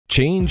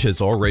Change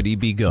has already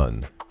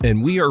begun,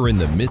 and we are in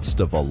the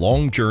midst of a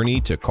long journey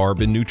to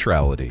carbon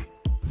neutrality.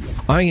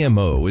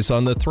 IMO is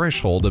on the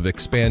threshold of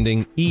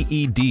expanding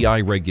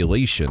EEDI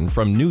regulation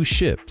from new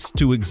ships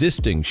to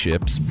existing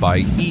ships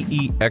by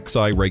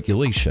EEXI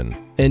regulation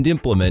and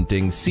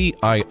implementing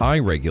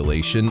CII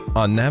regulation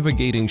on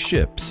navigating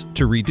ships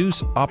to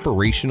reduce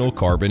operational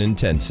carbon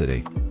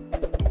intensity.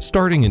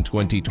 Starting in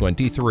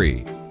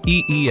 2023,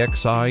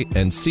 EEXI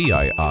and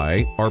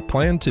CII are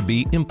planned to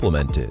be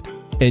implemented,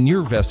 and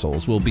your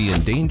vessels will be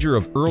in danger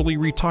of early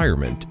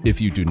retirement if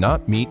you do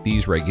not meet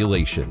these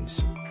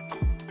regulations.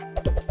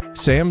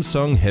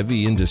 Samsung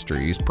Heavy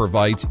Industries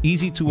provides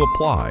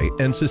easy-to-apply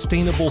and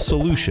sustainable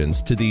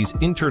solutions to these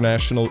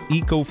international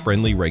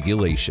eco-friendly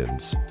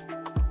regulations.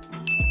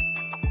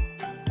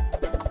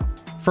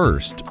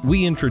 First,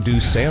 we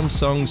introduce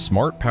Samsung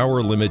Smart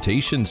Power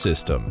Limitation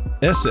System,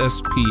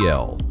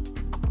 SSPL.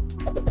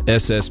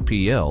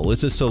 SSPL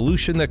is a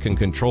solution that can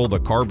control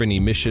the carbon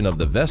emission of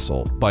the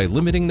vessel by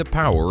limiting the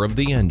power of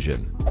the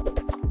engine.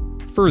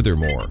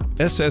 Furthermore,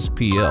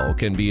 SSPL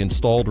can be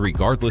installed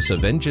regardless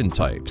of engine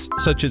types,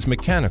 such as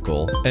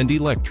mechanical and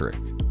electric.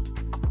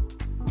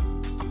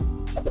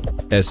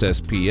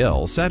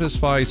 SSPL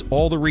satisfies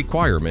all the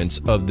requirements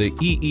of the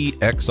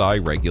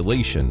EEXI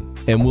regulation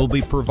and will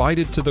be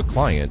provided to the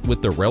client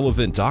with the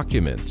relevant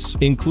documents,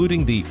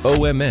 including the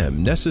OMM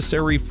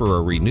necessary for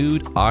a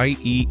renewed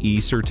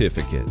IEE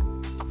certificate.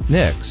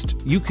 Next,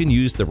 you can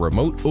use the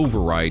remote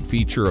override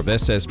feature of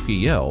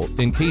SSPL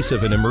in case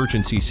of an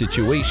emergency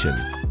situation,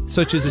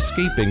 such as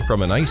escaping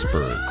from an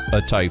iceberg,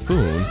 a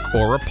typhoon,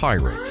 or a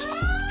pirate.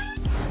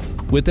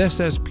 With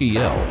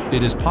SSPL,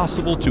 it is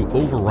possible to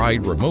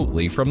override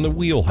remotely from the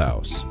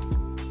wheelhouse.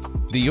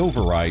 The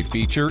override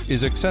feature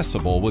is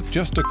accessible with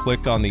just a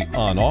click on the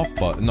on-off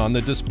button on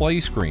the display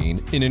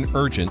screen in an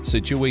urgent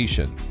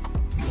situation.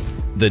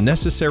 The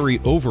necessary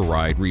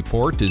override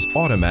report is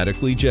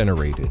automatically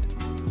generated.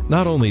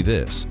 Not only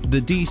this, the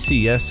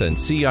DCS and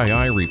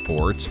CII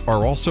reports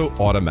are also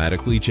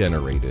automatically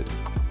generated.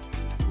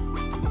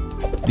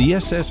 The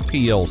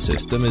SSPL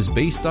system is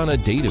based on a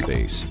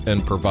database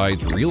and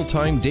provides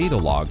real-time data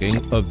logging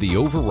of the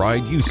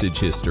override usage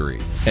history,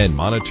 and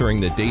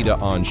monitoring the data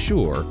on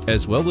shore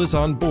as well as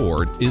on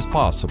board is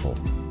possible.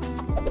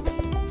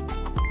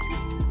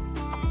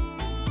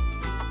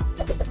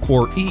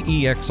 For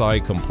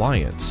EEXI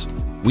compliance,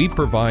 we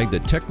provide the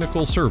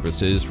technical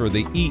services for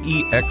the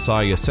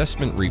EEXI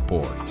Assessment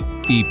Report,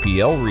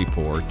 EPL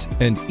Report,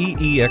 and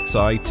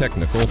EEXI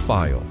Technical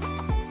File.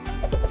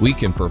 We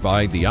can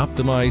provide the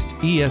optimized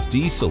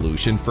ESD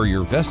solution for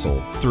your vessel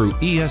through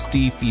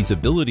ESD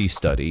feasibility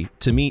study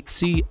to meet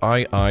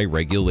CII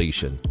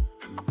regulation.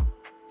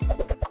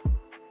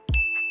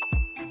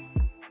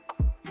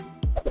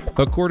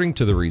 According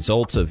to the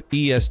results of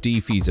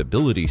ESD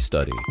feasibility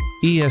study,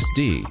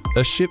 ESD,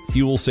 a ship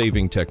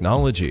fuel-saving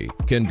technology,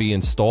 can be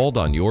installed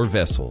on your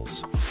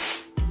vessels.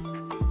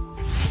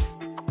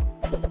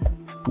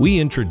 We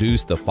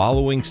introduced the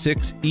following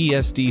 6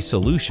 ESD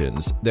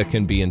solutions that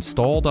can be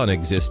installed on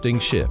existing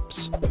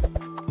ships.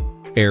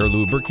 Air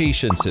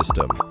lubrication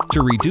system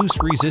to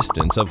reduce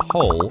resistance of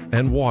hull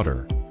and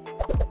water.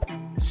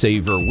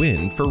 Saver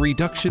wind for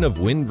reduction of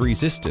wind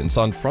resistance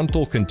on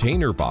frontal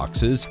container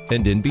boxes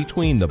and in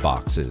between the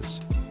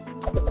boxes.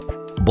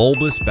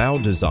 Bulbous bow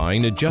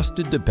design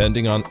adjusted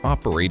depending on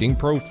operating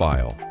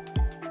profile.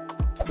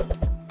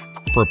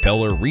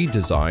 Propeller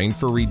redesign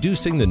for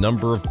reducing the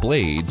number of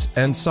blades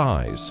and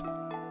size.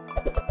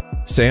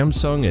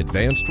 Samsung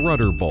Advanced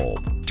Rudder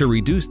Bulb to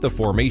reduce the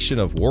formation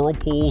of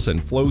whirlpools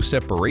and flow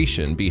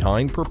separation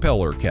behind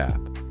propeller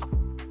cap.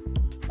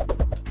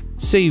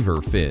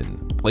 Saver Fin,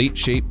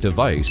 plate-shaped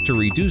device to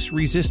reduce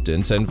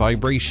resistance and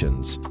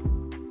vibrations.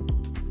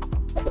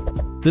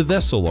 The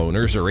vessel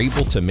owners are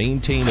able to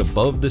maintain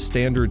above the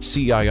standard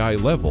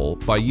CII level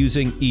by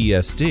using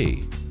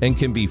ESD and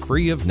can be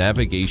free of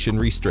navigation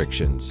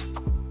restrictions.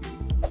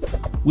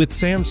 With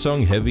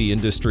Samsung Heavy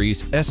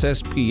Industries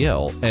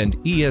SSPL and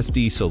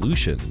ESD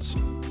solutions,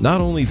 not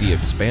only the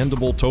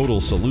Expandable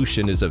Total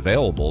solution is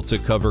available to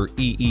cover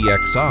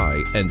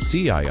EEXI and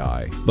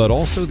CII, but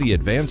also the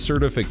advanced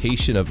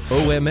certification of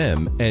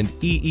OMM and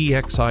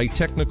EEXI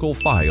Technical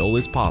file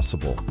is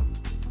possible.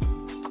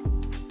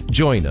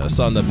 Join us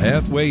on the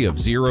pathway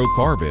of zero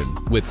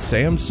carbon with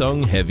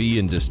Samsung Heavy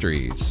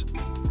Industries.